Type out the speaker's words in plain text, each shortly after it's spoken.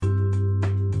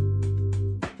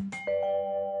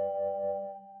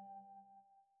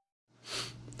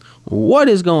What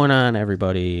is going on,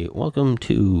 everybody? Welcome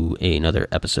to another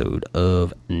episode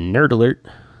of Nerd Alert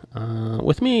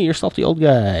with me, your salty old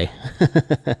guy.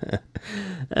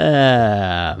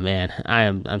 Man,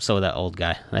 I'm so that old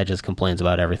guy that just complains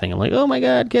about everything. I'm like, oh my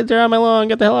god, kids are on my lawn,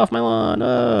 get the hell off my lawn.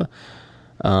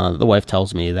 The wife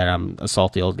tells me that I'm a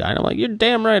salty old guy, and I'm like, you're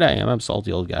damn right I am. I'm a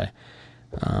salty old guy.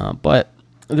 But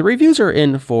the reviews are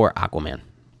in for Aquaman.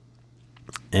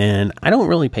 And I don't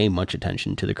really pay much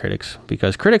attention to the critics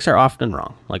because critics are often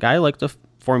wrong. Like, I like to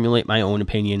formulate my own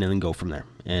opinion and then go from there.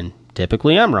 And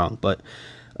typically I'm wrong, but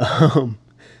the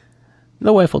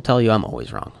wife will tell you I'm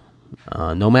always wrong.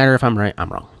 No matter if I'm right, I'm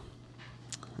wrong.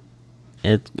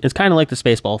 It's kind of like the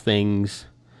Spaceball things.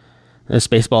 The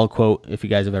Spaceball quote, if you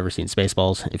guys have ever seen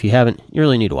Spaceballs. If you haven't, you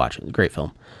really need to watch it. It's a great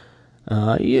film.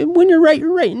 When you're right,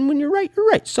 you're right. And when you're right, you're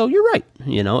right. So you're right.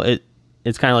 You know,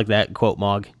 it's kind of like that quote,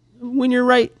 Mog. When you're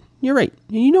right, you're right.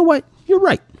 And you know what? You're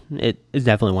right. It is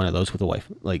definitely one of those with a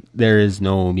wife. Like, there is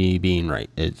no me being right.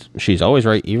 She's always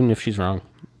right, even if she's wrong.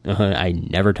 I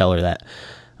never tell her that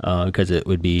because it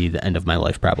would be the end of my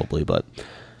life probably. But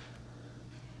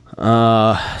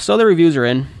so the reviews are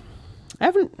in. I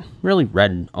haven't really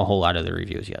read a whole lot of the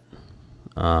reviews yet.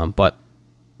 But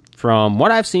from what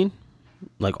I've seen,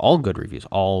 like, all good reviews,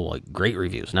 all like great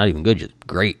reviews, not even good, just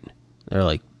great. They're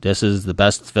like, this is the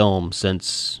best film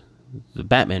since the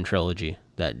Batman trilogy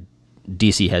that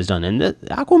DC has done. And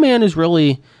Aquaman is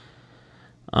really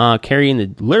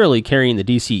literally carrying the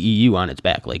DCEU on its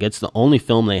back. Like, it's the only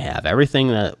film they have. Everything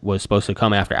that was supposed to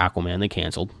come after Aquaman, they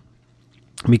canceled.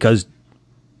 Because,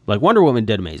 like, Wonder Woman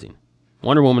did amazing.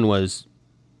 Wonder Woman was,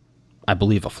 I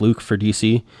believe, a fluke for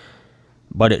DC.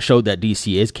 But it showed that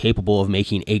DC is capable of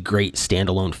making a great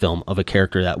standalone film of a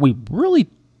character that we really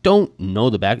don't know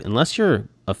the back, unless you're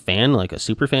a fan, like a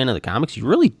super fan of the comics, you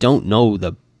really don't know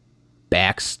the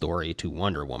backstory to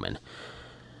Wonder Woman.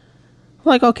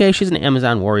 Like, okay, she's an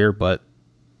Amazon warrior, but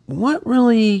what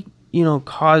really,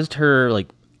 caused her, like,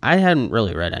 I hadn't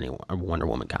really read any Wonder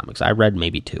Woman comics. I read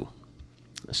maybe 2.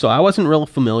 So I wasn't real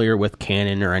familiar with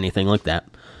canon or anything like that.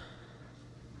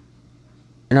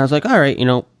 And I was like, all right,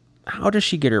 how does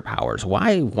she get her powers?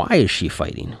 Why is she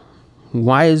fighting?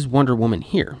 Why is Wonder Woman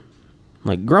here?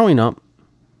 Like, growing up,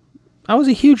 I was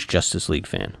a huge Justice League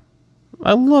fan.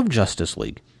 I love Justice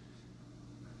League.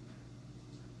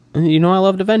 And, I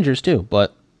loved Avengers too,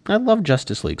 but I love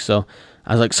Justice League. So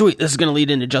I was like, sweet, this is going to lead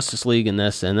into Justice League and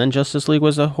this. And then Justice League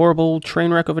was a horrible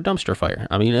train wreck of a dumpster fire.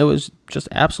 I mean, it was just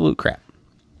absolute crap.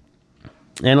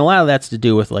 And a lot of that's to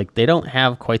do with, like, they don't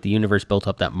have quite the universe built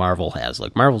up that Marvel has.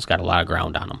 Like, Marvel's got a lot of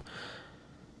ground on them.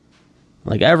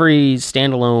 Like, every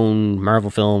standalone Marvel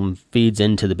film feeds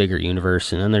into the bigger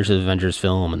universe, and then there's an Avengers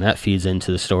film, and that feeds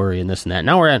into the story, and this and that.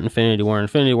 Now we're at Infinity War.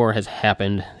 Infinity War has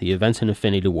happened. The events in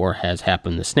Infinity War has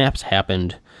happened. The snaps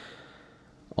happened.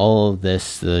 All of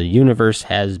this, the universe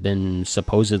has been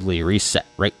supposedly reset,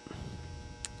 right?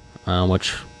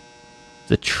 Which,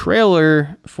 the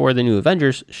trailer for the new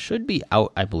Avengers should be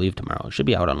out, I believe, tomorrow. It should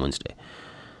be out on Wednesday.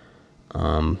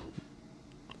 All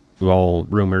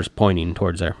rumors pointing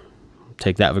towards there.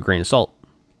 Take that with a grain of salt.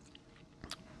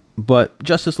 But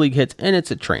Justice League hits, and it's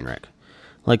a train wreck.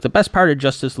 Like, the best part of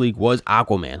Justice League was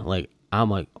Aquaman. Like, I'm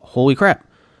like, holy crap.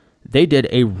 They did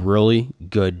a really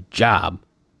good job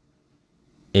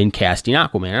in casting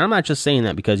Aquaman. And I'm not just saying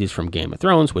that because he's from Game of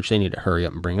Thrones, which they need to hurry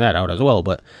up and bring that out as well.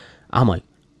 But I'm like,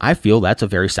 I feel that's a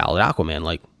very solid Aquaman.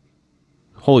 Like,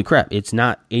 holy crap. It's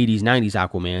not 80s, 90s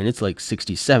Aquaman. It's like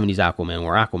 60s, 70s Aquaman,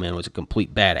 where Aquaman was a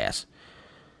complete badass.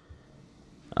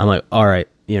 I'm like, all right,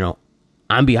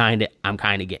 I'm behind it. I'm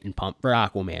kind of getting pumped for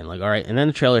Aquaman. Like, all right. And then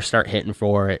the trailers start hitting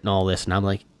for it and all this. And I'm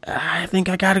like, I think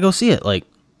I got to go see it. Like,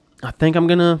 I think I'm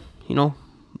going to,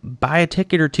 buy a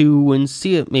ticket or 2 and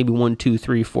see it maybe 1, 2,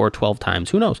 3, 4, 12 times.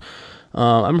 Who knows?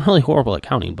 I'm really horrible at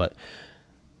counting, but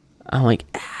I'm like,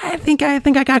 I think I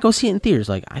got to go see it in theaters.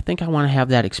 Like, I think I want to have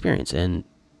that experience. And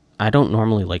I don't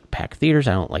normally like packed theaters.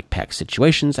 I don't like packed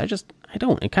situations. I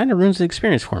don't. It kind of ruins the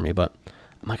experience for me, but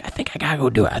I'm like, I think I gotta go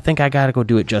do it. I think I gotta go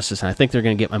do it justice, and I think they're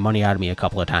gonna get my money out of me a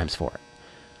couple of times for it.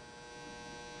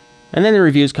 And then the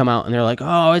reviews come out, and they're like,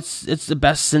 oh, it's the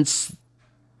best since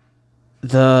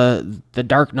the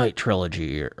Dark Knight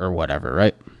trilogy or whatever,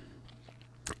 right?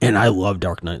 And I love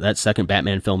Dark Knight. That second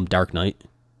Batman film, Dark Knight.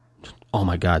 Oh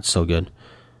my god, so good.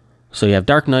 So you have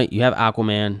Dark Knight, you have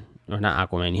Aquaman, or not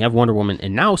Aquaman, you have Wonder Woman,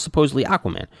 and now supposedly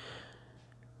Aquaman.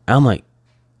 I'm like,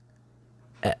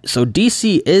 so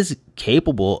DC is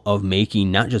capable of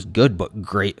making not just good, but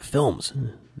great films.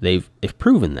 They've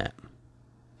proven that.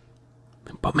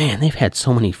 But man, they've had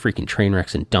so many freaking train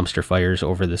wrecks and dumpster fires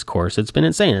over this course. It's been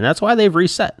insane, and that's why they've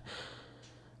reset.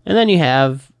 And then you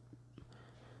have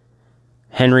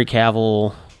Henry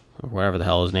Cavill, or whatever the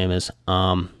hell his name is,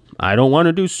 I don't want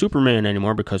to do Superman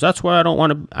anymore because that's what I don't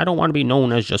want to be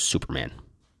known as just Superman.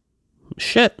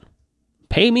 Shit.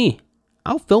 Pay me.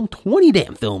 I'll film 20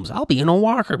 damn films. I'll be in a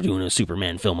Walker doing a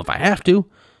Superman film if I have to.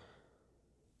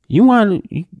 You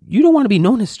don't want to be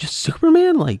known as just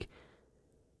Superman? Like,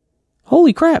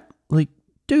 holy crap. Like,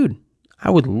 dude, I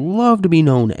would love to be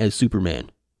known as Superman.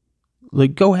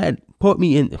 Like, go ahead, put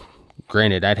me in.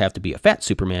 Granted, I'd have to be a fat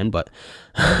Superman, but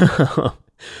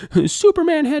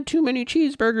Superman had too many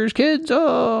cheeseburgers, kids.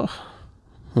 Oh,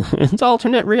 it's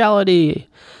alternate reality.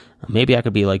 Maybe I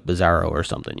could be like Bizarro or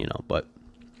something, but,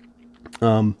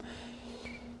 so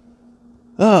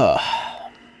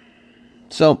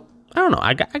I don't know.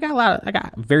 I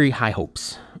got very high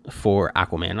hopes for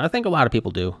Aquaman. I think a lot of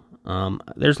people do.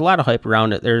 There's a lot of hype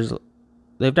around it.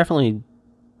 They've definitely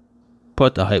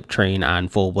put the hype train on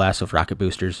full blast with rocket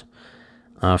boosters,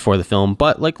 for the film.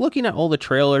 But like looking at all the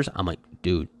trailers, I'm like,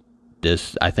 dude,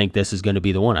 I think this is going to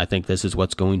be the one. I think this is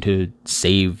what's going to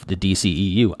save the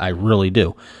DCEU. I really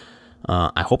do.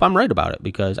 I hope I'm right about it,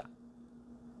 because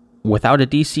without a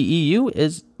DCEU,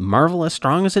 is Marvel as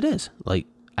strong as it is? Like,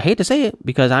 I hate to say it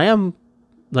because I am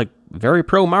like very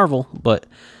pro Marvel, but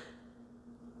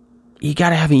you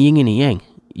got to have a yin and a yang.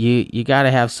 You got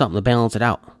to have something to balance it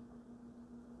out.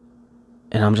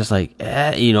 And I'm just like,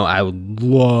 I would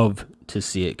love to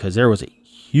see it, because there was a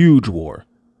huge war.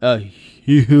 And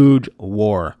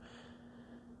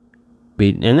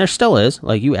there still is.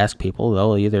 Like, you ask people,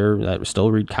 they'll either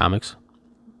still read comics,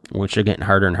 which are getting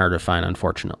harder and harder to find,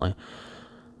 unfortunately.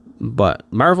 But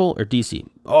Marvel or DC?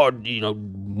 Oh,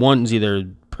 one's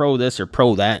either pro this or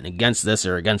pro that, and against this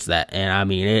or against that. And I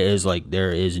mean, it is like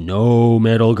there is no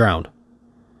middle ground.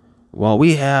 Well,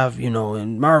 we have,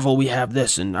 in Marvel we have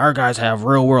this, and our guys have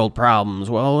real world problems.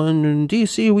 Well, in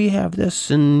DC we have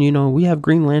this, and, we have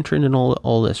Green Lantern and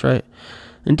all this, right?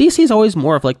 And DC is always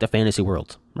more of like the fantasy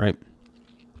world, right?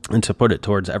 And to put it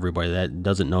towards everybody that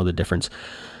doesn't know the difference,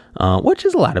 which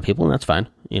is a lot of people, and that's fine.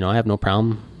 I have no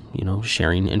problem,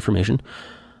 sharing information.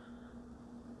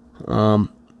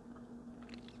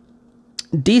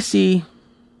 DC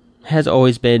has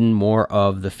always been more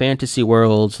of the fantasy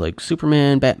worlds, like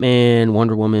Superman, Batman,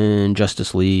 Wonder Woman,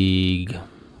 Justice League,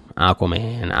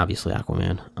 Aquaman, obviously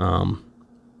Aquaman,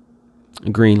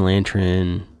 Green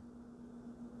Lantern,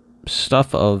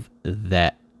 stuff of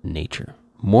that nature.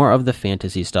 More of the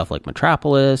fantasy stuff like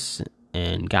Metropolis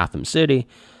and Gotham City.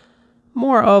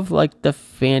 More of like the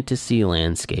fantasy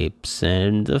landscapes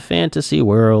and the fantasy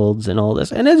worlds and all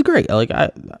this. And it's great. Like,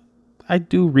 I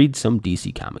do read some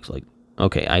DC comics. Like,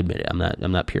 okay, I admit it.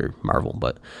 I'm not pure Marvel,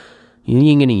 but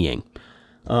yin and yang.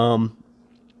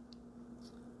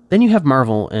 Then you have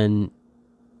Marvel, and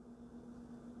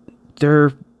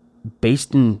they're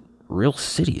based in real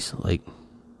cities, like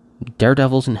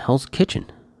Daredevil's in Hell's Kitchen,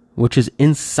 which is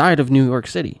inside of New York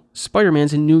City.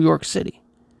 Spider-Man's in New York City.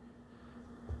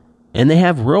 And they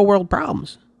have real world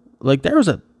problems. Like, there was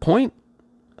a point,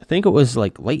 I think it was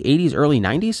like late 80s, early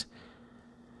 90s,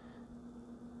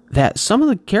 that some of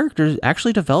the characters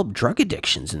actually developed drug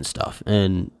addictions and stuff,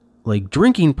 and like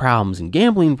drinking problems and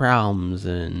gambling problems,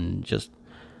 and just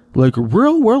like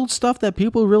real world stuff that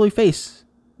people really face.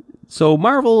 So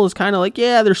Marvel is kind of like,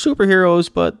 yeah, they're superheroes,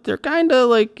 but they're kind of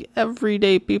like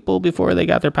everyday people before they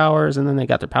got their powers, and then they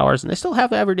got their powers, and they still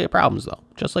have everyday problems though,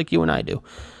 just like you and I do.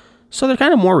 So they're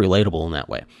kind of more relatable in that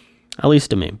way, at least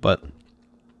to me. But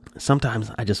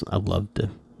sometimes I love to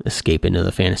escape into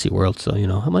the fantasy world. So,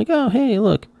 I'm like, oh, hey,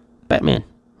 look, Batman.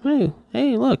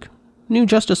 Hey, look, new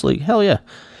Justice League. Hell yeah.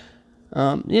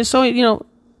 So, you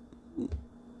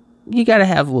got to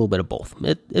have a little bit of both.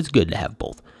 It's good to have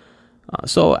both.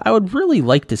 So I would really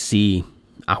like to see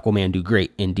Aquaman do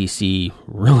great and DC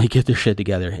really get their shit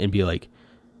together and be like,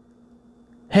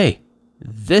 hey,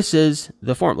 this is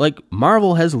the form. Like,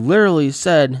 Marvel has literally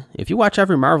said, if you watch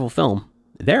every Marvel film,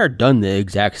 they're done the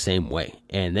exact same way.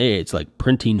 And it's like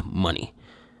printing money.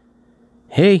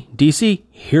 Hey, DC,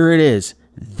 here it is.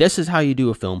 This is how you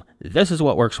do a film. This is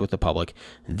what works with the public.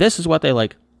 This is what they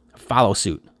like. Follow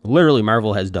suit. Literally,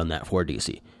 Marvel has done that for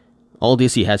DC. All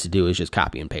DC has to do is just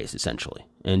copy and paste, essentially,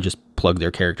 and just plug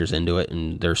their characters into it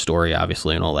and their story,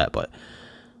 obviously, and all that. But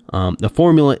the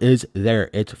formula is there.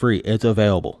 It's free. It's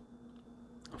available.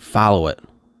 Follow it.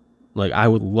 Like, I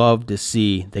would love to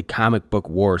see the comic book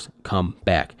wars come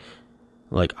back.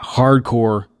 Like,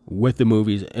 hardcore with the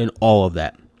movies and all of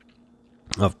that.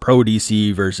 Of pro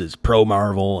DC versus pro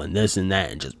Marvel and this and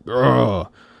that. And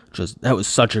just that was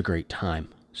such a great time.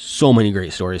 So many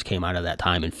great stories came out of that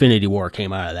time. Infinity War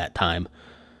came out of that time.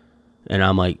 And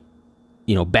I'm like,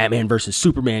 Batman versus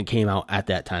Superman came out at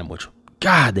that time, which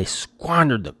God, they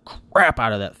squandered the crap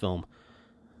out of that film.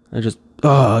 I just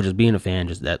being a fan,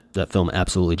 just that film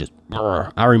absolutely just.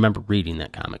 I remember reading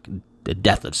that comic, The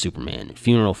Death of Superman,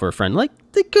 Funeral for a Friend. Like,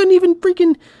 they couldn't even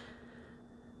freaking.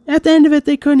 At the end of it,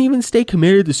 they couldn't even stay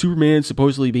committed to Superman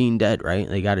supposedly being dead, right?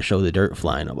 They got to show the dirt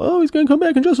flying up. Oh, he's going to come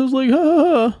back in Justice League.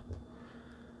 I'm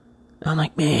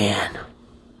like, man.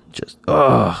 Just,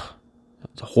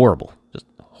 it's horrible. Just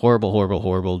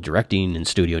horrible. Directing and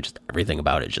studio, just everything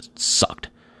about it just sucked.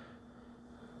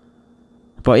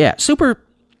 But yeah, super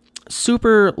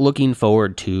looking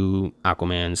forward to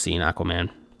Aquaman, seeing Aquaman.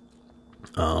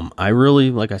 I really,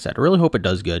 like I said, I really hope it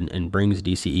does good and brings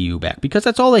DCEU back, because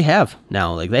that's all they have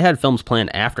now. Like, they had films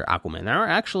planned after Aquaman that are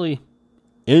actually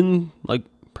in, like,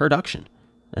 production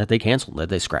that they canceled, that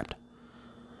they scrapped.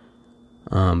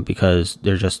 Because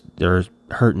they're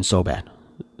hurting so bad.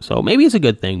 So maybe it's a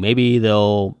good thing. Maybe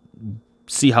they'll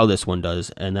see how this one does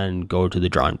and then go to the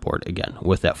drawing board again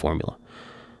with that formula.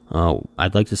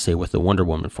 I'd like to say with the Wonder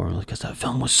Woman formula, because that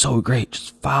film was so great.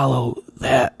 Just follow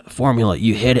that formula.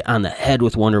 You hit it on the head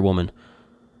with Wonder Woman.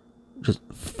 Just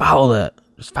follow that.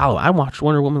 Just follow. I watched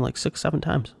Wonder Woman like 6-7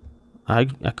 times. I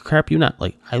crap you not.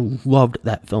 Like, I loved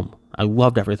that film. I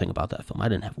loved everything about that film. I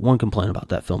didn't have one complaint about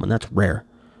that film, and that's rare.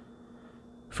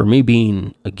 For me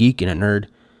being a geek and a nerd,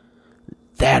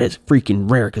 that is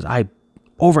freaking rare, because I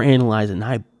overanalyze it and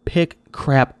I pick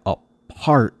crap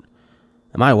apart.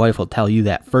 And my wife will tell you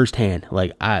that firsthand.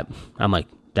 Like, I'm like,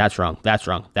 that's wrong, that's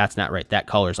not right, that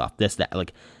color's off, this, that.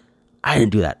 Like, I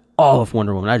didn't do that all of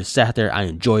Wonder Woman. I just sat there, I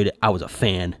enjoyed it, I was a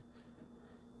fan.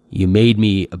 You made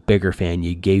me a bigger fan,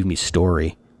 you gave me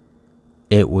story.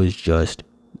 It was just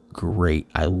great.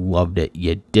 I loved it.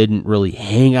 You didn't really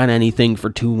hang on anything for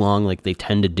too long like they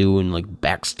tend to do in, like,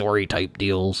 backstory type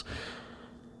deals.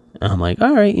 I'm like,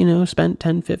 all right, spent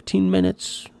 10-15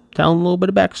 minutes telling a little bit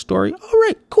of backstory. All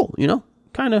right, cool,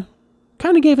 kind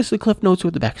of gave us the cliff notes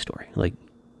with the backstory. Like,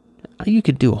 you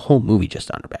could do a whole movie just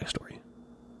on her backstory.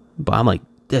 But I'm like,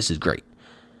 this is great.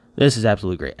 This is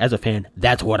absolutely great. As a fan,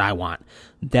 that's what I want.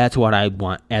 That's what I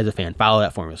want as a fan. Follow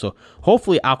that formula. So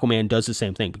hopefully Aquaman does the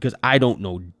same thing, because I don't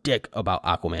know dick about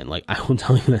Aquaman. Like, I will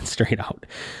tell you that straight out.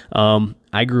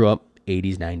 I grew up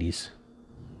 80s, 90s.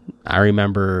 I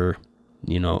remember,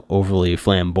 overly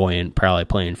flamboyant, probably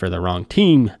playing for the wrong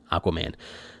team, Aquaman.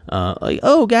 Like,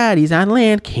 oh God, he's on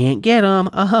land, can't get him.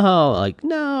 Oh, like,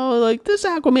 no, like, this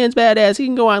Aquaman's badass, he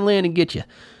can go on land and get you.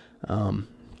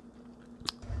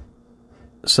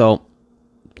 So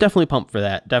definitely pumped for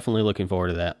that. Definitely looking forward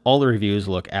to that. All the reviews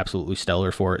look absolutely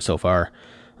stellar for it so far.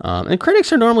 And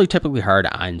critics are typically hard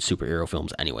on superhero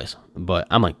films anyways, but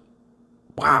I'm like,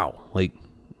 wow, like,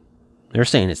 they're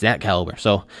saying it's that caliber.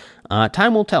 So,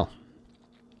 time will tell.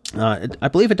 I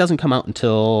believe it doesn't come out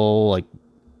until, like,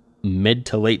 mid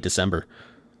to late December.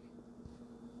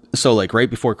 So, like, right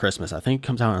before Christmas. I think it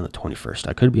comes out on the 21st.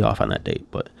 I could be off on that date,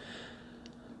 but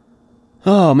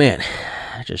oh man,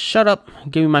 just shut up,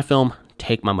 give me my film,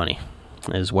 take my money,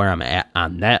 is where I'm at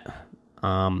on that.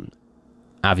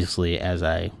 Obviously, as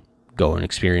I go and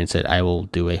experience it, I will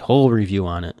do a whole review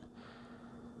on it,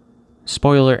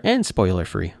 spoiler and spoiler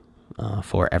free,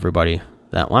 for everybody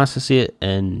that wants to see it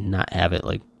and not have it,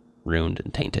 like, ruined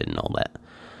and tainted and all that.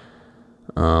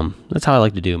 That's how I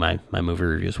like to do my movie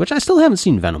reviews, which I still haven't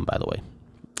seen Venom, by the way.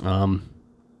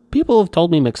 People have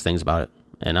told me mixed things about it,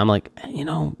 and I'm like,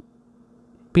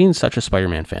 being such a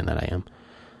Spider-Man fan that I am,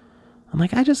 I'm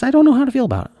like, I don't know how to feel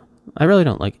about it. I really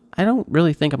don't. Like, I don't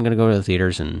really think I'm going to go to the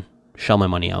theaters and shell my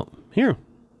money out. Here,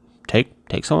 take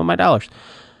some of my dollars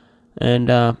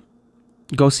and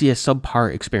go see a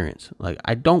subpar experience. Like,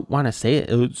 I don't want to say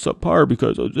it's subpar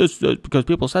because of this, because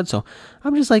people said so.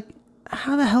 I'm just like,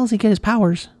 how the hell does he get his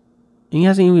powers? And he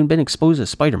hasn't even been exposed as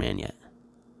Spider-Man yet.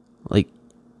 Like,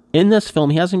 in this film,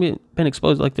 he hasn't been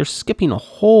exposed. Like, they're skipping a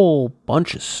whole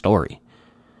bunch of story.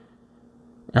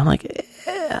 And I'm like,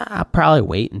 I'll probably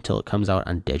wait until it comes out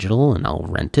on digital and I'll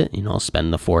rent it. I'll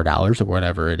spend the $4 or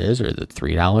whatever it is, or the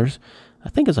 $3. I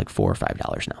think it's like $4 or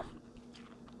 $5 now.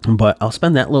 But I'll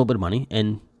spend that little bit of money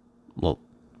and we'll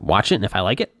watch it. And if I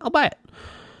like it, I'll buy it.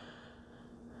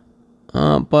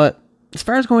 But as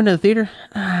far as going to the theater,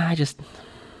 I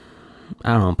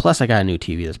don't know. Plus, I got a new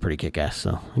TV that's pretty kick-ass,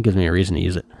 so it gives me a reason to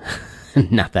use it.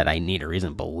 Not that I need a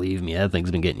reason, believe me. That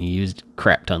thing's been getting used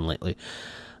crap ton lately.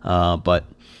 But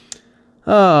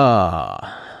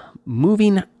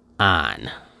moving on.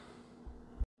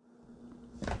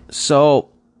 So,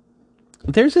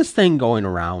 there's this thing going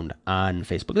around on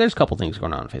Facebook. There's a couple things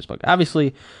going on Facebook.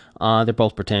 Obviously, they're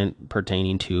both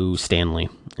pertaining to Stan Lee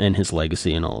and his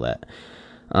legacy and all that.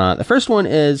 The first one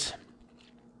is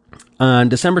On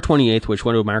December 28th, which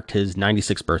would have marked his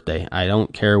 96th birthday, I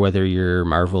don't care whether you're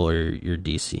Marvel or you're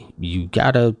DC, you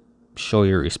gotta show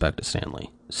your respect to Stan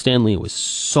Lee. Stan Lee was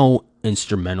so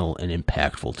instrumental and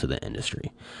impactful to the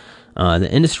industry. The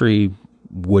industry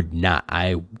would not,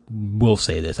 I will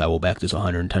say this, I will back this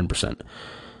 110%,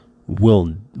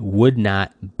 would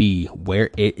not be where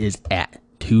it is at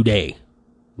today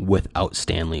without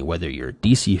Stan Lee. Whether you're a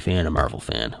DC fan, a Marvel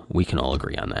fan, we can all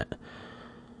agree on that.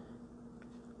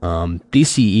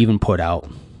 DC even put out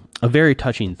a very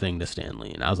touching thing to Stan Lee,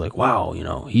 and I was like, wow,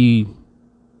 he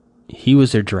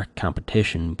was their direct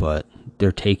competition, but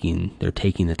they're taking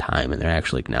the time and they're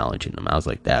actually acknowledging him. I was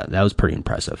like, that was pretty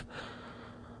impressive.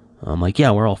 I'm like,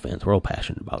 yeah, we're all fans, we're all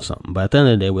passionate about something, but at the end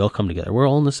of the day, we all come together. We're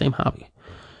all in the same hobby.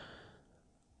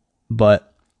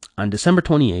 But on December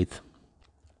 28th,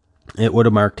 it would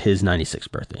have marked his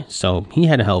 96th birthday. So he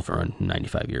had a hell of a run,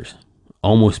 95 years,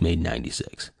 almost made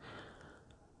 96.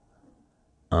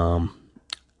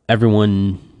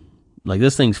 Everyone, like,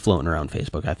 this thing's floating around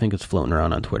Facebook. I think it's floating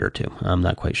around on Twitter too. I'm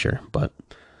not quite sure, but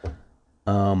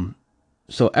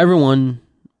so everyone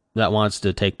that wants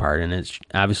to take part, and it's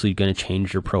obviously going to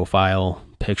change your profile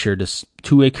picture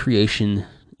to a creation,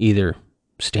 either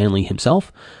Stan Lee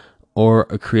himself or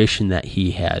a creation that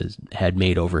he had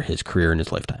made over his career in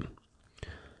his lifetime.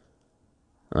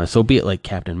 So be it like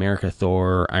Captain America,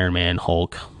 Thor, Iron Man,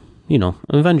 Hulk,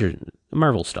 Avengers,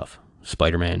 Marvel stuff,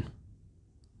 Spider-Man.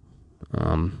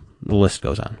 The list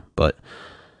goes on. But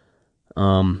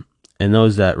and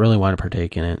those that really want to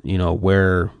partake in it,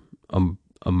 wear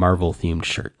a Marvel themed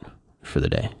shirt for the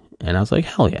day. And I was like,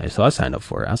 hell yeah. So I signed up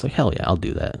for it. I was like, hell yeah, I'll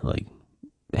do that. Like,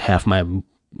 half my,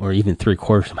 or even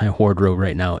 3/4 of my wardrobe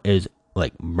right now is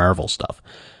like Marvel stuff,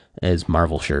 is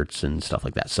Marvel shirts and stuff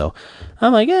like that. So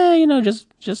I'm like,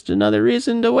 just another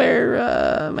reason to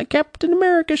wear my Captain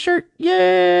America shirt.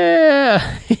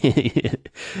 Yeah.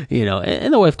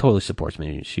 And the wife totally supports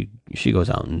me. She goes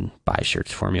out and buys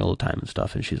shirts for me all the time and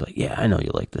stuff. And she's like, yeah, I know you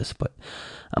like this, but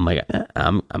I'm like,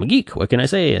 I'm a geek. What can I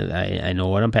say? I know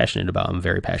what I'm passionate about. I'm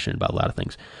very passionate about a lot of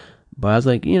things. But I was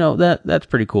like, that's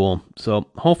pretty cool. So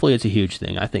hopefully it's a huge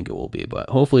thing. I think it will be, but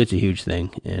hopefully it's a huge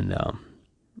thing. And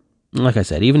like I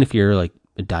said, even if you're like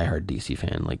a diehard DC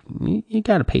fan, like, you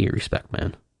gotta pay your respect,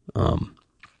 man.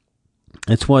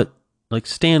 It's what, like,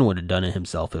 Stan would have done it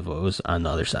himself if it was on the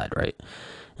other side, right?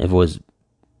 If it was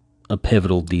a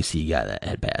pivotal DC guy that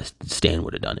had passed, Stan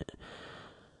would have done it.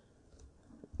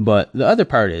 But the other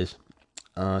part is,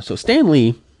 so Stan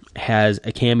Lee has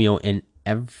a cameo in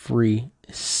every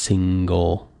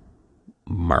single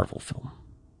Marvel film.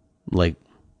 Like,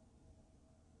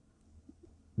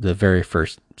 the very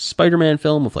first Spider-Man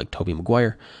film with, like, Tobey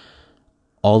Maguire,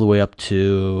 all the way up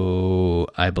to,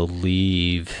 I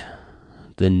believe,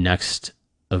 the next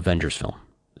Avengers film.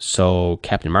 So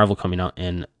Captain Marvel coming out,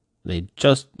 and they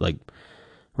just, like,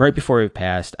 right before he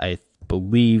passed, I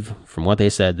believe, from what they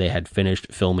said, they had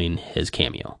finished filming his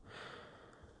cameo.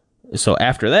 So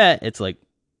after that, it's like,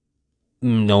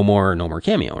 no more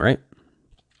cameo, right?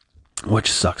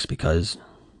 Which sucks, because,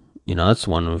 that's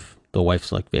one of the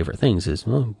wife's, like, favorite things is,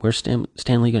 well, where's Stan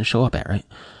Lee going to show up at, right?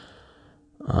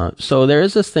 So there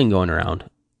is this thing going around,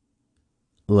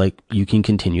 like, you can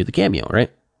continue the cameo,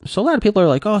 right? So a lot of people are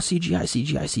like, oh,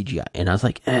 CGI. And I was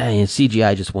like,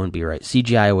 CGI just wouldn't be right.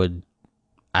 CGI would,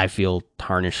 I feel,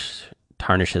 tarnish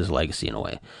his legacy in a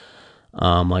way.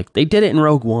 Like, they did it in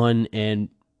Rogue One, and,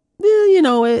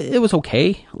 it was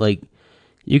okay. Like,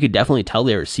 you could definitely tell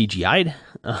they were CGI'd.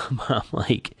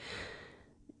 Like,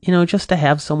 just to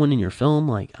have someone in your film,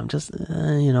 like, I'm just,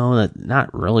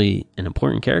 not really an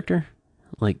important character.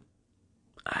 Like,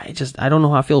 I don't know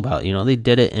how I feel about it. They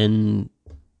did it in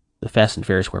the Fast and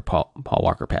Furious where Paul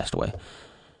Walker passed away.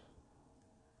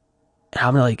 And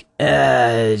I'm like,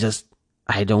 I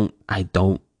don't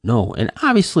know. And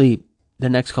obviously, the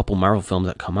next couple Marvel films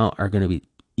that come out are going to be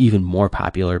even more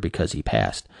popular because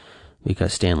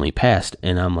Stan Lee passed.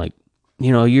 And I'm like,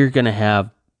 you're going to have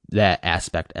that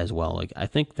aspect as well. Like, I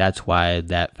think that's why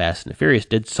that Fast and the Furious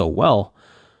did so well,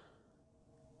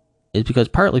 is because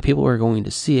partly people were going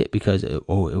to see it because it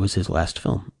was his last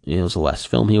film. It was the last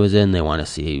film he was in. They want to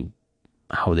see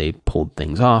how they pulled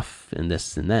things off and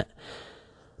this and that.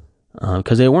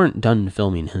 Because they weren't done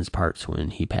filming his parts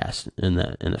when he passed in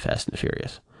the Fast and the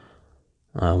Furious.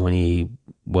 When he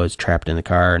was trapped in the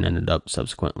car and ended up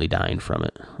subsequently dying from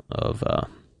it, of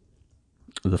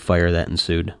the fire that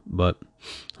ensued, but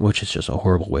which is just a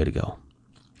horrible way to go.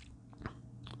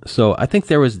 So I think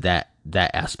there was that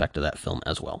aspect of that film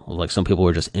as well. Like, some people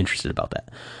were just interested about that.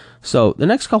 So the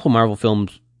next couple Marvel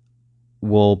films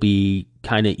will be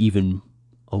kind of even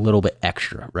a little bit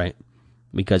extra, right?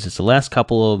 Because it's the last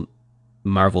couple of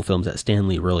Marvel films that Stan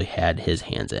Lee really had his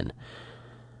hands in,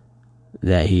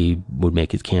 that he would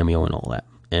make his cameo and all that.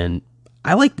 And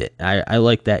I liked it. I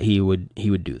liked that he would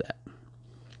do that.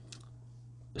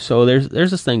 So there's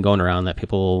this thing going around that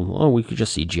people, oh, we could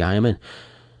just CGI him in.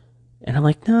 And I'm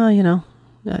like, no,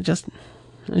 it just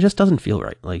doesn't feel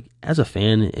right. Like, as a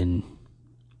fan and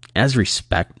as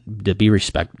to be a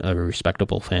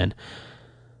respectable fan,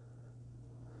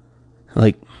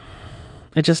 like,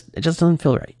 it just doesn't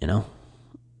feel right,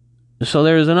 So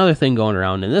there's another thing going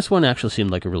around, and this one actually seemed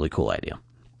like a really cool idea.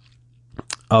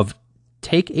 Of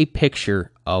take a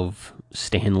picture of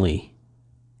Stan Lee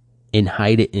and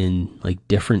hide it in like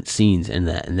different scenes, and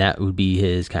that would be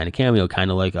his kind of cameo,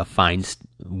 kind of like a Fine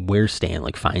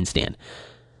Stan.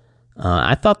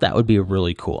 I thought that would be a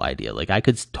really cool idea. Like, I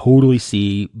could totally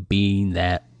see being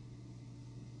that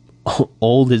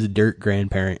old as dirt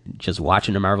grandparent just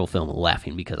watching a Marvel film and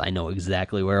laughing because I know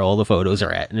exactly where all the photos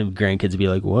are at, and grandkids would be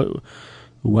like, "What?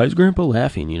 Why is Grandpa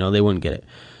laughing?" They wouldn't get it.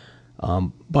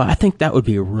 But I think that would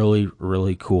be a really,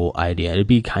 really cool idea. It'd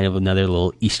be kind of another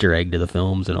little Easter egg to the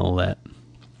films and all that.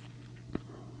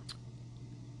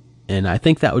 And I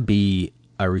think that would be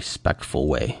a respectful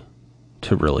way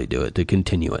to really do it, to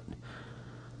continue it.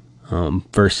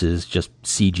 Versus just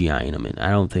CGIing them in. I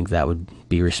don't think that would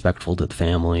be respectful to the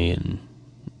family and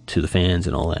to the fans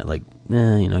and all that. Like,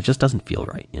 it just doesn't feel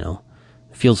right, It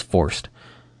feels forced.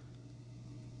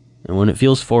 And when it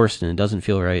feels forced and it doesn't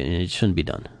feel right, it shouldn't be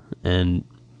done. And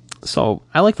so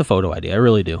I like the photo idea. I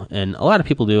really do. And a lot of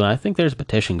people do. I think there's a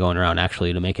petition going around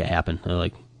actually to make it happen.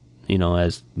 Like,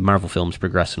 as Marvel films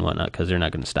progress and whatnot, because they're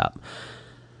not going to stop.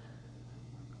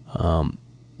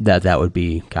 That would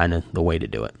be kind of the way to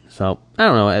do it. So I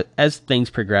don't know. As things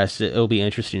progress, it'll be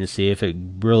interesting to see if it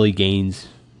really gains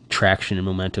traction and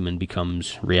momentum and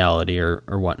becomes reality or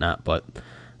whatnot. But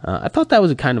I thought that was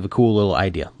a kind of a cool little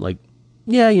idea. Like,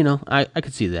 yeah, I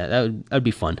could see that. That'd be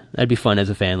fun. That'd be fun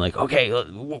as a fan. Like, okay,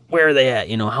 where are they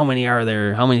at? How many are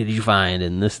there? How many did you find?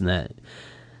 And this and that.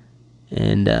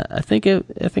 And I think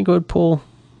it would pull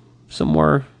some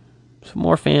more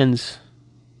fans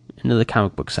into the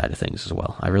comic book side of things as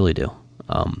well. I really do.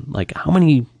 Like, how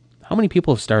many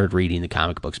people have started reading the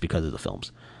comic books because of the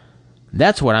films?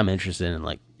 That's what I'm interested in.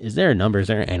 Like, is there a number? Is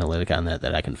there an analytic on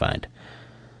that I can find?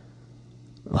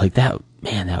 Like, that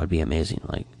would be amazing.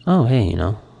 Like, oh, hey,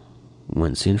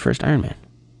 went and seen the first Iron Man.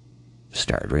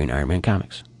 Started reading Iron Man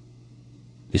comics.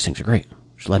 These things are great.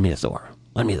 Just let me to Thor.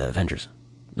 Let me to the Avengers.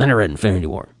 Then I read Infinity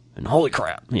War. And holy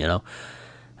crap,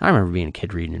 I remember being a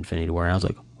kid reading Infinity War, and I was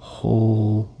like,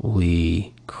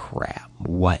 holy crap,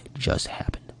 what just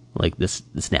happened? Like, the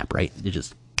snap, right?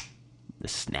 The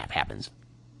snap happens.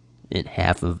 And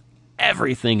half of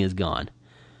everything is gone.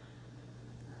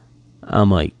 I'm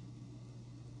like,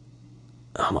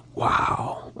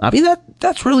 wow. I mean,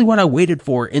 that's really what I waited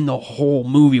for in the whole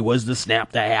movie, was the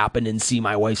snap to happen and see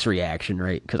my wife's reaction,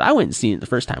 right? Because I went and seen it the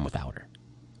first time without her.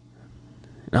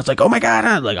 And I was like, oh my God.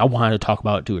 I wanted to talk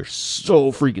about it to her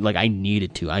so freaking, like, I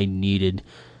needed to. I needed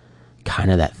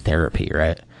kind of that therapy,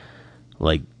 right?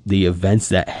 Like, the events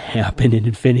that happened in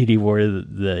Infinity War,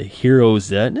 the heroes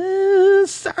that,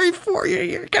 sorry for you,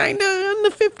 you're kind of on the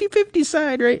 50-50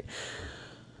 side, right?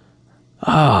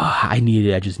 I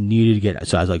just needed to get it.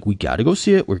 So I was like, we got to go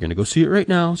see it. We're going to go see it right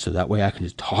now. So that way I can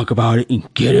just talk about it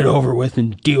and get it over with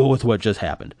and deal with what just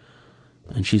happened.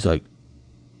 And she's like,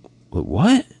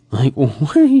 what? Like,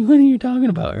 what are you talking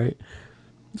about, right?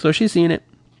 So she's seen it.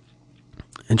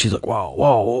 And she's like,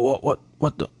 whoa,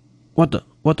 what the?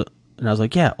 And I was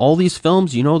like, yeah, all these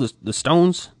films, the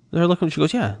stones they're looking. She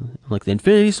goes, yeah. I'm like, the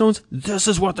Infinity Stones, this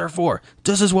is what they're for.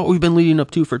 This is what we've been leading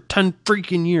up to for 10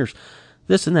 freaking years.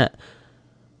 This and that.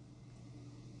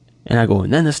 And I go,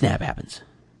 and then the snap happens.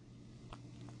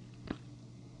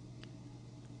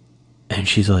 And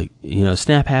she's like,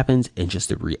 snap happens, and just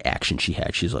the reaction she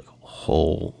had, she's like,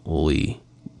 holy.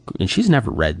 And she's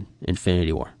never read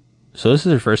Infinity War. So this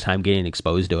is her first time getting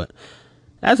exposed to it.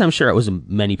 As I'm sure it was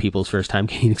many people's first time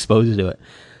getting exposed to it.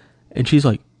 And she's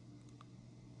like,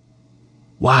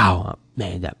 wow,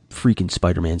 man, that freaking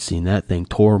Spider-Man scene, that thing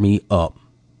tore me up.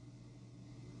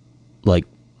 Like,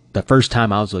 the first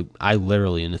time I was like, I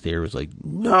literally in the theater was like,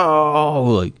 no,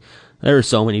 like, there were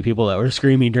so many people that were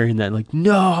screaming during that, like,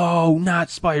 no, not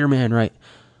Spider-Man, right?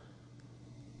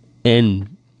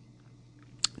 And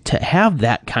to have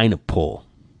that kind of pull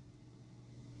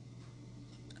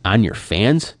on your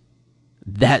fans,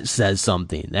 that says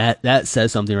something. That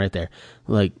says something right there.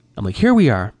 Like, I'm like, here we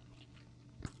are.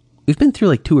 We've been through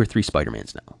like 2 or 3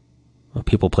 Spider-Mans now.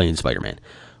 People playing Spider-Man.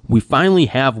 We finally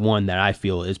have one that I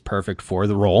feel is perfect for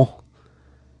the role.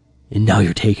 and now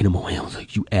you're taking him away. I was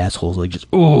like, you assholes. Like,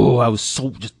 I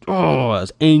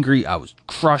was angry. I was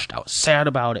crushed. I was sad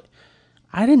about it.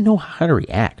 I didn't know how to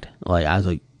react. Like, I was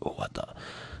like, oh, what the?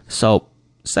 So,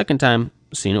 second time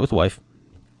seeing it with the wife,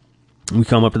 we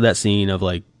come up to that scene of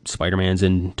like Spider-Man's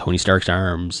in Tony Stark's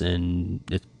arms, and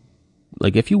it's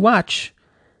like, if you watch,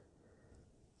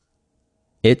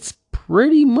 it's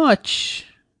pretty much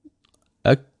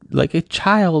like a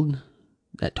child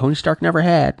that Tony Stark never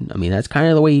had. I mean, that's kind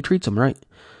of the way he treats him, right?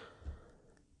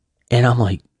 And I'm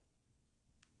like,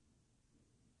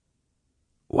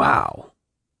 wow.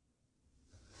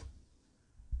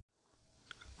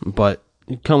 But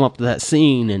you come up to that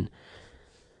scene, and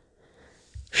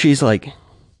she's like,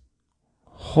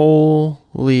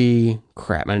 holy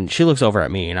crap. And she looks over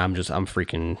at me, and I'm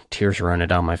freaking tears running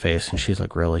down my face. And she's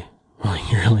like, really? Like,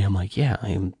 really? I'm like, yeah,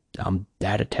 I'm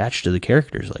that attached to the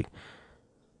characters. Like,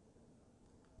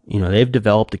 you know, they've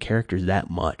developed the characters that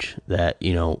much that,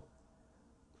 you know,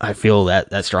 I feel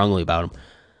that strongly about them.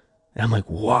 And I'm like,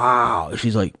 wow.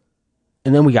 She's like,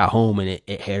 and then we got home, and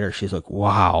it hit her. She's like,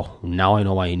 wow, now I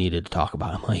know why you needed to talk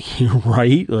about it. I'm like, you're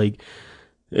right? Like,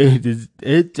 it's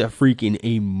a freaking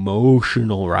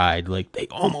emotional ride. Like, they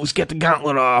almost get the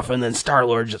gauntlet off, and then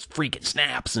Star-Lord just freaking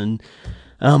snaps, and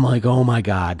I'm like, oh my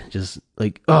God, just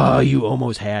like, oh, you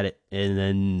almost had it.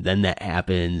 And then that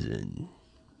happens, and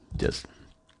just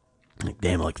like,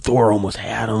 damn, like Thor almost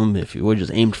had him. If he would have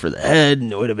just aimed for the head,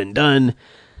 and it would have been done.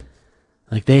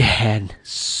 Like, they had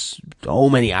so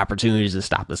many opportunities to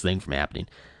stop this thing from happening.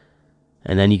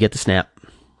 And then you get the snap,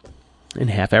 and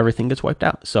half everything gets wiped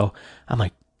out. So I'm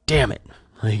like, damn it.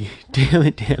 Like, damn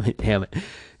it.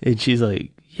 And she's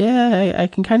like, yeah, I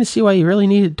can kind of see why you really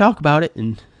needed to talk about it,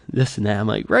 and this and that. I'm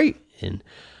like, right. And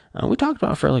we talked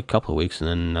about it for like a couple of weeks, and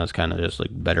then I was kind of just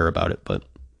like better about it. But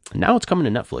now it's coming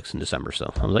to Netflix in December,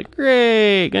 so I was like,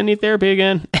 great, gonna need therapy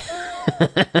again.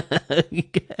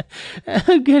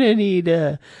 I'm gonna need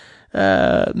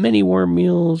many warm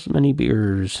meals, many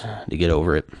beers to get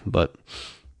over it. But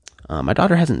my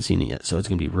daughter hasn't seen it yet, so it's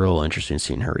gonna be real interesting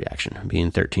seeing her reaction.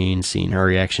 Being 13, seeing her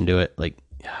reaction to it, like,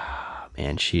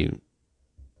 man, she's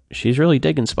really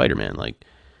digging Spider-Man. Like,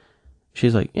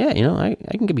 she's like, yeah, you know, I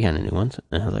can get behind the new ones.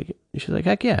 And I was like, she's like,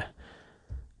 heck yeah.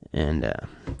 And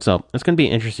so it's going to be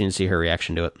interesting to see her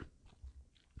reaction to it,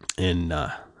 and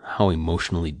how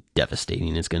emotionally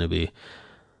devastating it's going to be.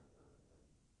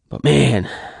 But man,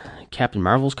 Captain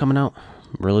Marvel's coming out.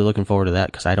 I'm really looking forward to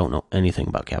that, because I don't know anything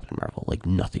about Captain Marvel. Like,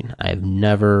 nothing. I've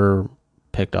never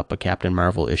picked up a Captain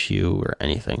Marvel issue or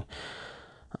anything.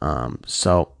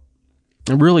 So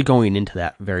I'm really going into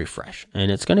that very fresh.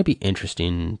 And it's going to be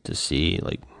interesting to see,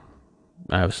 like,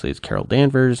 obviously it's Carol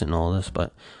Danvers and all this,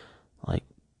 but like,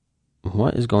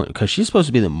 what is going, because she's supposed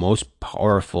to be the most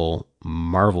powerful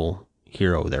Marvel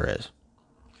hero there is.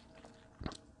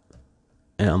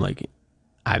 And I'm like,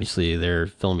 obviously they're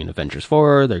filming Avengers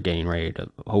 4, they're getting ready to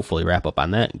hopefully wrap up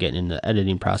on that and getting into the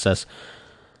editing process.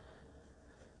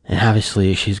 And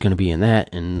obviously she's going to be in that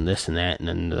and this and that, and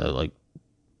then like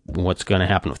what's going to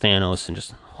happen with Thanos and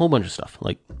just a whole bunch of stuff.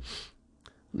 Like,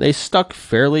 they stuck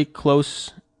fairly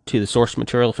close to the source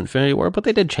material of Infinity War, but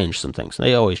they did change some things.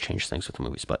 They always change things with the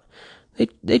movies, but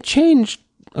they changed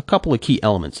a couple of key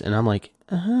elements, and I'm like,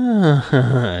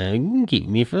 keep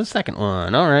me for the second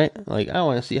one. All right, like, I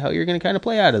want to see how you're going to kind of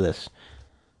play out of this.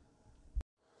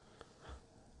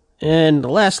 And the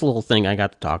last little thing I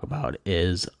got to talk about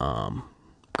is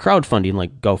crowdfunding,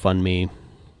 like GoFundMe,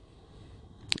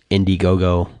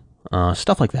 Indiegogo,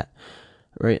 stuff like that,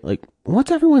 right? Like,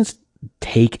 what's everyone's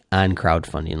take on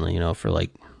crowdfunding, you know, for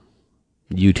like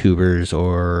YouTubers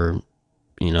or,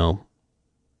 you know,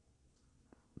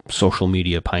 social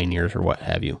media pioneers or what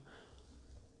have you?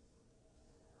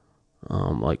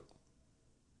 Like,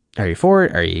 are you for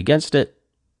it? Are you against it?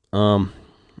 I don't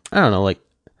know, like,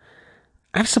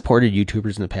 I've supported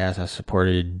YouTubers in the past. I've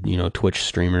supported, you know, Twitch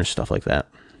streamers, stuff like that.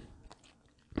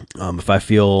 If I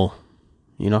feel,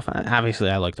 you know, obviously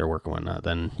I like their work and whatnot,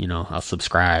 then, you know, I'll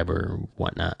subscribe or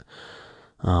whatnot.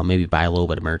 Maybe buy a little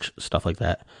bit of merch, stuff like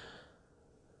that.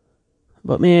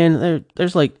 But man,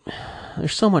 there's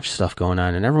so much stuff going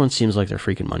on, and everyone seems like they're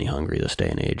freaking money hungry this day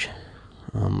and age.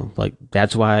 Like,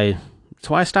 that's why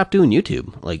I stopped doing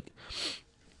YouTube. Like,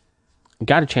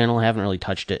 got a channel, haven't really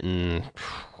touched it in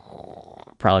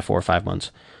probably 4 or 5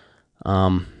 months.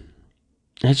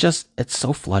 It's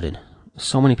so flooded.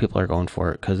 So many people are going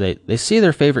for it because they see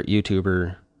their favorite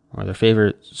YouTuber or their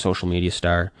favorite social media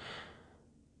star,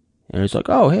 and it's like,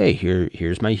 oh, hey,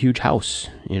 here's my huge house,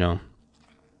 you know.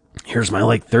 Here's my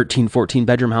like 13, 14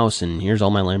 bedroom house, and here's all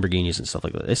my Lamborghinis and stuff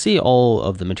like that. They see all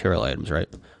of the material items, right?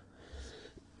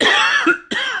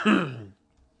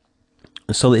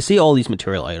 So they see all these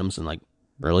material items and like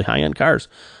really high end cars,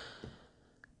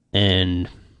 and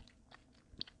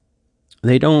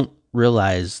they don't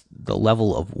realize the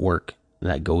level of work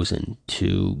that goes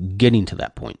into getting to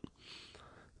that point.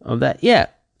 Of that, yeah,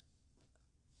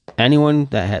 anyone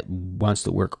that wants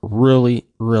to work really,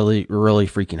 really, really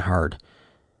freaking hard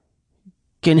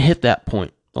can hit that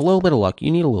point. A little bit of luck.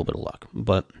 You need a little bit of luck,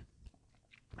 but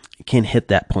can hit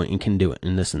that point and can do it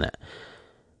and this and that.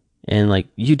 And like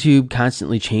YouTube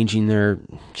constantly changing their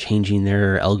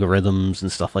algorithms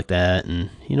and stuff like that.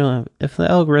 And you know, if the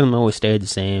algorithm always stayed the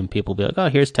same, people would be like, oh,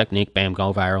 here's technique, bam,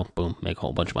 go viral, boom, make a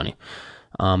whole bunch of money.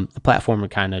 The platform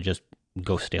would kind of just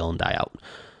go stale and die out.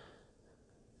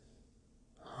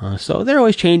 So they're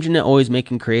always changing it, always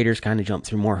making creators kind of jump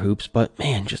through more hoops. But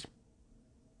man, just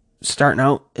starting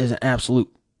out is an absolute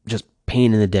just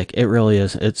pain in the dick. It really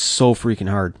is. It's so freaking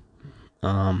hard.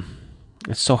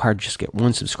 It's so hard to just get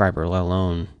one subscriber, let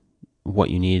alone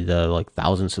what you need, like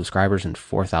 1,000 subscribers and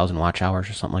 4,000 watch hours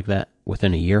or something like that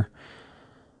within a year,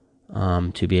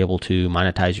 to be able to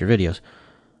monetize your videos.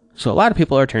 So a lot of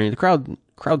people are turning to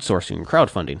crowdsourcing and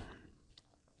crowdfunding.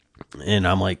 And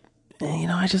I'm like, you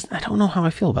know, I don't know how I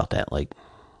feel about that. Like,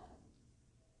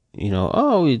 you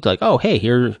know, hey,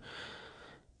 here.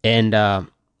 And,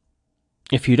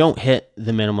 if you don't hit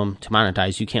the minimum to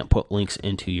monetize, you can't put links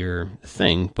into your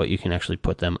thing, but you can actually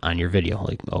put them on your video.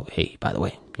 Like, oh, hey, by the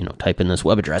way, you know, type in this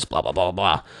web address, blah, blah, blah,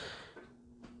 blah.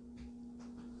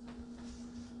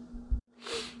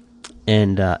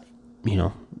 And, you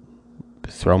know,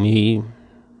 throw me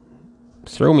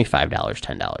 $5,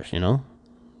 $10, you know,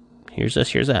 here's this,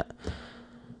 here's that.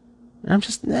 And I'm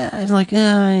just, it's like, you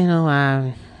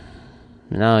know,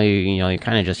 no, you're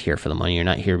kind of just here for the money. You're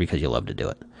not here because you love to do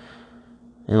it.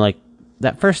 And like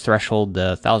that first threshold, the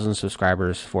 1,000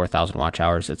 subscribers, 4,000 watch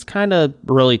hours, it's kind of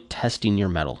really testing your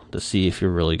mettle to see if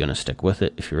you're really going to stick with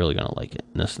it, if you're really going to like it,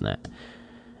 and this and that.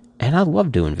 And I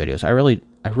love doing videos. I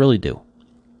really do.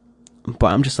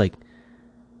 But I'm just like,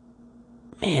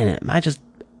 man, am I just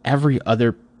every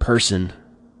other person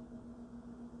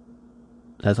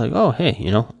that's like, oh, hey,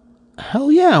 you know,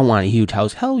 hell yeah, I want a huge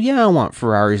house. Hell yeah, I want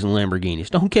Ferraris and Lamborghinis.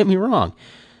 Don't get me wrong.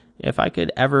 If I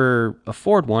could ever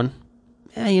afford one,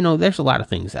 you know, there's a lot of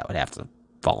things that would have to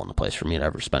fall into place for me to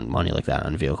ever spend money like that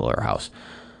on a vehicle or a house.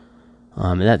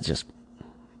 And that's just,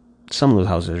 some of those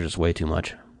houses are just way too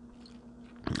much.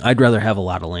 I'd rather have a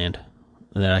lot of land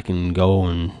that I can go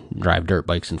and drive dirt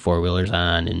bikes and four-wheelers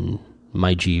on, and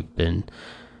my Jeep, and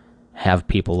have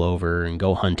people over and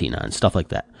go hunting on, stuff like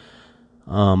that.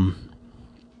 And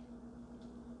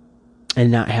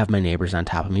not have my neighbors on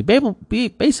top of me.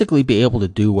 Basically be able to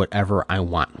do whatever I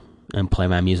want and play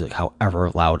my music however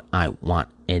loud I want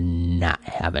and not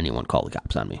have anyone call the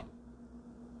cops on me.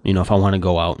 You know, if I want to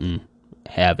go out and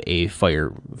have a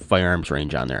firearms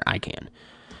range on there, I can.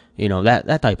 You know,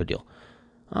 that type of deal.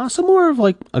 So more of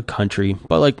like a country,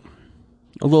 but like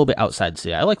a little bit outside the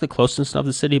city. I like the closeness of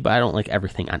the city, but I don't like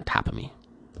everything on top of me,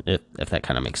 if that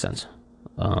kind of makes sense.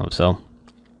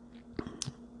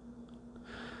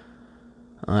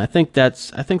 I think that's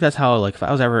how, like, if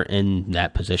I was ever in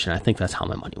that position, I think that's how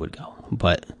my money would go.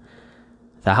 But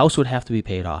the house would have to be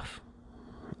paid off.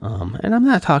 And I'm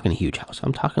not talking a huge house.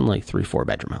 I'm talking like 3-4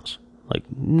 bedroom house. Like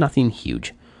nothing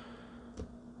huge.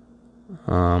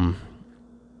 The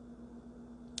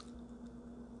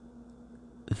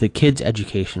kids'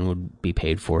 education would be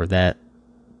paid for.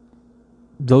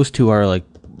 Those two are like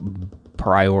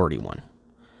priority one.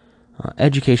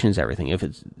 Education is everything.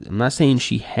 I'm not saying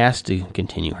she has to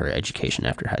continue her education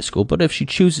after high school, but if she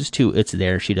chooses to, it's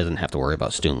there. She doesn't have to worry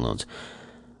about student loans.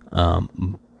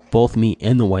 Both me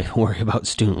and the wife worry about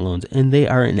student loans, and they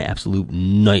are an absolute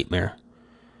nightmare.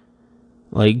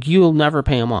 Like, you'll never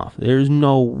pay them off. There's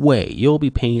no way. You'll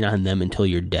be paying on them until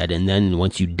you're dead, and then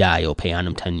once you die, you'll pay on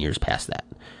them 10 years past that.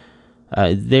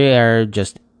 They are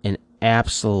just an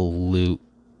absolute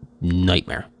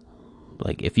nightmare.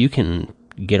 Like, if you can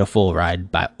get a full ride,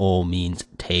 by all means,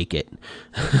 take it.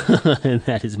 And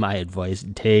that is my advice.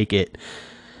 Take it.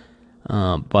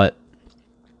 But,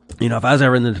 you know, if I was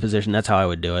ever in the position, that's how I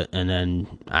would do it. And then,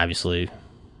 obviously,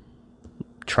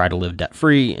 try to live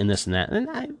debt-free and this and that. And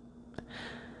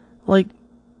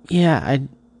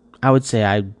I would say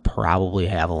I'd probably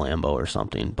have a Lambo or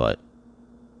something, but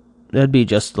that'd be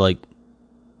just, like,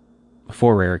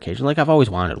 for rare occasion. Like, I've always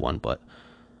wanted one, but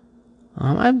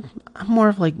I'm more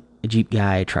of, like, a Jeep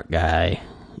guy, truck guy.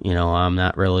 You know, I'm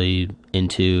not really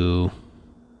into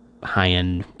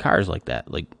high-end cars like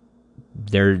that. Like,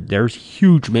 there's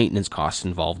huge maintenance costs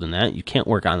involved in that. You can't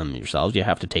work on them yourselves. You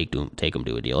have to take them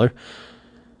to a dealer.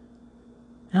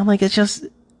 And I'm like, it's just,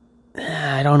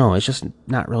 I don't know. It's just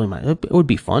not really it would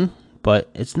be fun, but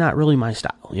it's not really my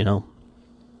style, you know?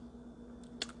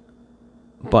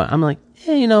 But I'm like,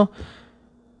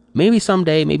 maybe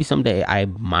someday I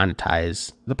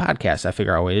monetize the podcast. I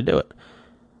figure out a way to do it.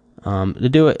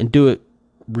 And do it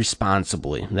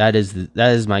responsibly. That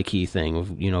is my key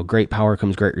thing. Great power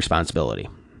comes great responsibility.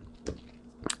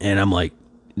 And I'm like,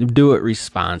 do it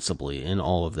responsibly in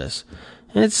all of this.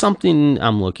 And it's something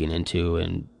I'm looking into,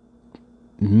 and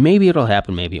maybe it'll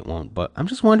happen, maybe it won't. But I'm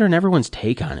just wondering everyone's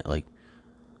take on it. Like,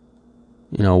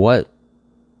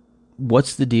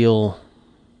 what's the deal?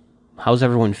 How's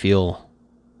everyone feel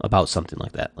about something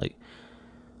like that? Like,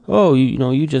 oh,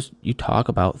 you talk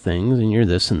about things and you're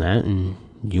this and that and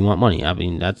you want money. I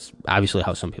mean, that's obviously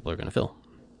how some people are going to feel.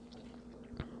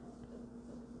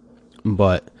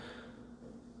 But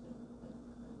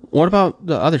what about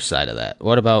the other side of that?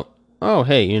 What about, oh,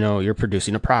 hey, you're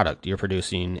producing a product. You're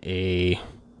producing a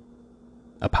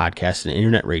podcast, an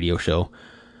internet radio show.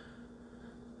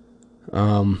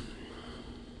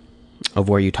 Of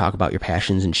where you talk about your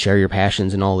passions and share your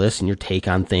passions and all this and your take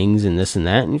on things and this and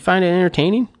that, and you find it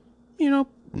entertaining,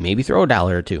 maybe throw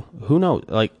 $1 or $2. Who knows?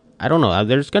 Like, I don't know.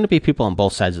 There's going to be people on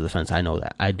both sides of the fence. I know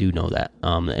that. I do know that.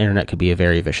 The internet could be a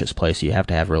very vicious place. You have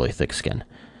to have really thick skin.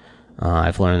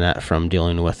 I've learned that from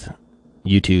dealing with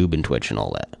YouTube and Twitch and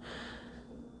all that.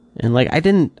 And like,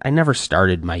 I never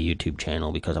started my YouTube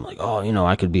channel because I'm like, oh,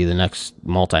 I could be the next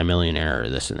multimillionaire or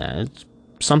this and that. It's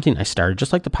something I started,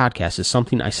 just like the podcast is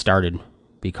something I started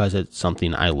because it's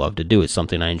something I love to do. It's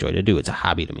something I enjoy to do. It's a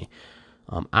hobby to me.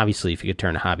 Obviously, if you could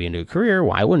turn a hobby into a career,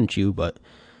 why wouldn't you? But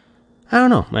I don't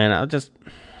know, man. I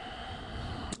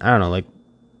don't know. Like,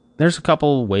 there's a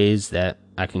couple ways that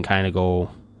I can kind of go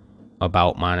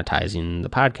about monetizing the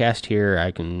podcast here.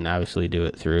 I can obviously do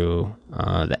it through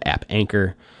the app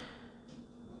Anchor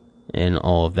and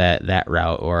all of that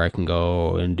route, or I can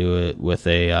go and do it with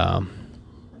a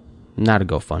not a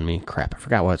GoFundMe. Crap, I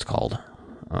forgot what it's called.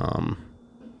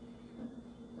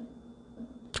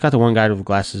 It's got the one guy with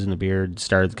glasses and the beard,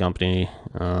 started the company.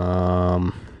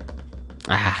 I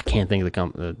can't think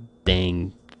of the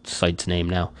dang site's name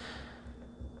now.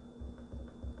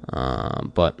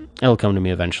 But it'll come to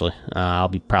me eventually. I'll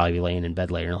probably be laying in bed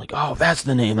later, like, oh, that's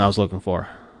the name I was looking for.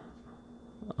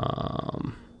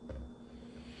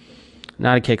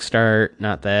 Not a Kickstart,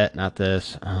 not that, not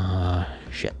this.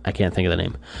 Shit, I can't think of the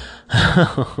name.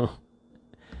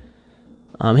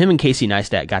 Him and Casey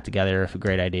Neistat got together. A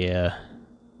great idea.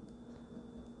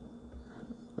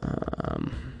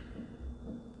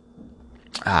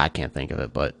 I can't think of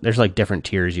it, but there's like different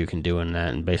tiers you can do in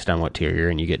that, and based on what tier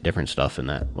you're in, you get different stuff in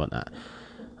that, whatnot.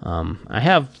 I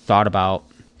have thought about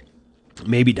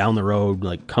maybe down the road,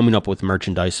 like coming up with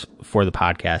merchandise for the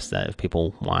podcast that if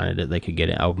people wanted it, they could get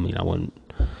it. I wouldn't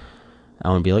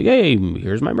be like, hey,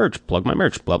 here's my merch, plug my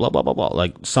merch, blah, blah, blah, blah, blah.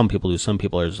 Like some people do. Some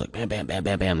people are just like, bam, bam, bam,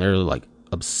 bam, bam. They're like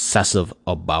obsessive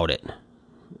about it.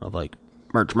 Of like,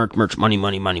 merch, money,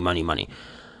 money, money, money, money.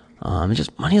 It's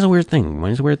just, money is a weird thing.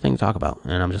 Money's a weird thing to talk about.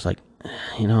 And I'm just like,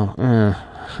 I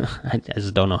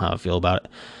just don't know how I feel about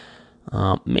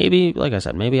it. Maybe, like I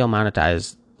said, maybe I'll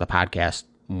monetize the podcast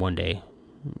one day.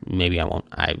 Maybe I won't.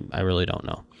 I really don't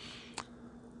know.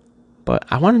 But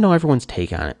I want to know everyone's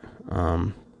take on it.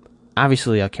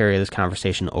 Obviously, I'll carry this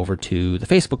conversation over to the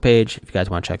Facebook page. If you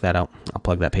guys want to check that out, I'll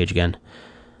plug that page again.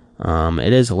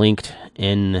 It is linked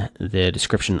in the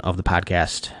description of the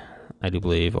podcast, I do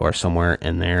believe, or somewhere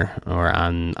in there, or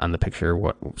on the picture,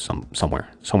 somewhere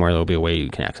there'll be a way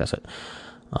you can access it.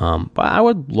 But I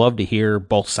would love to hear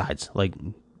both sides. Like,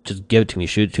 just give it to me,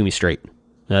 shoot it to me straight.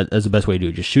 That's the best way to do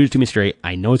it. Just shoot it to me straight.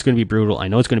 I know it's going to be brutal. I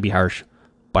know it's going to be harsh,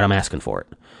 but I'm asking for it.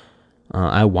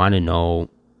 I want to know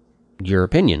your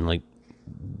opinion. Like,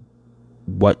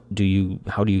 how do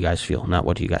you guys feel? Not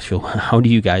what do you guys feel? How do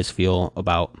you guys feel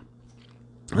about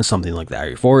something like that? Are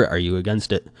you for it? Are you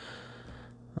against it?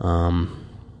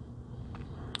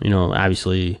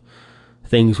 Obviously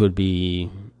things would be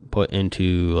put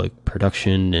into like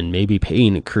production and maybe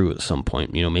paying a crew at some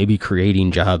point, maybe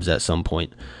creating jobs at some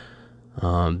point.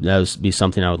 That would be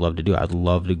something I would love to do. I'd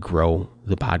love to grow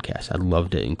the podcast. I'd love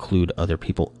to include other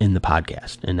people in the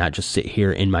podcast and not just sit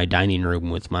here in my dining room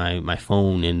with my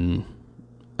phone and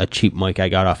a cheap mic I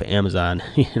got off of Amazon,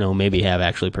 maybe have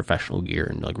actually professional gear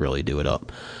and like really do it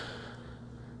up.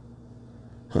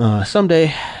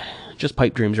 Someday, just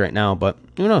pipe dreams right now, but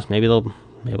who knows? Maybe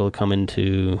they'll come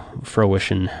into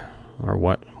fruition or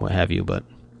what have you. But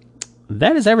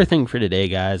that is everything for today,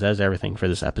 guys. That is everything for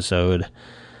this episode.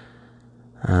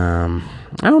 I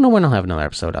don't know when I'll have another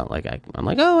episode out. Like I'm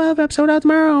like, oh, I'll have an episode out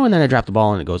tomorrow, and then I drop the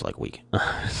ball and it goes like a week.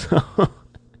 So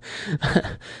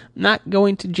I'm not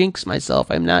going to jinx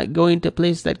myself. I'm not going to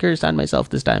place that curse on myself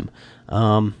this time.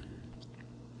 I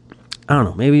don't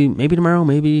know. Maybe tomorrow,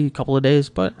 maybe a couple of days,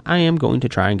 but I am going to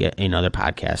try and get another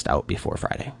podcast out before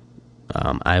Friday.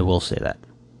 I will say that.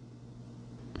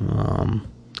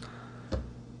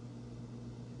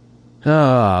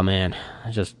 Oh man,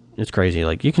 it's crazy.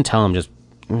 Like, you can tell I'm just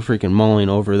freaking mulling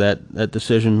over that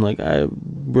decision. Like, I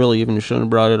really even shouldn't have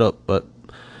brought it up, but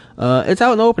it's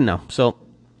out in the open now. So,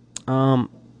 go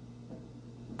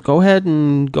ahead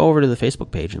and go over to the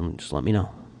Facebook page and just let me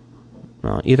know.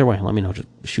 Either way, let me know. Just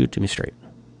shoot to me straight.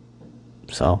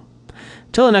 So,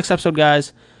 till the next episode,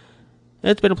 guys,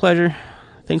 it's been a pleasure.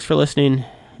 Thanks for listening,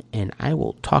 and I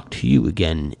will talk to you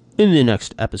again in the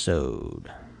next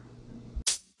episode.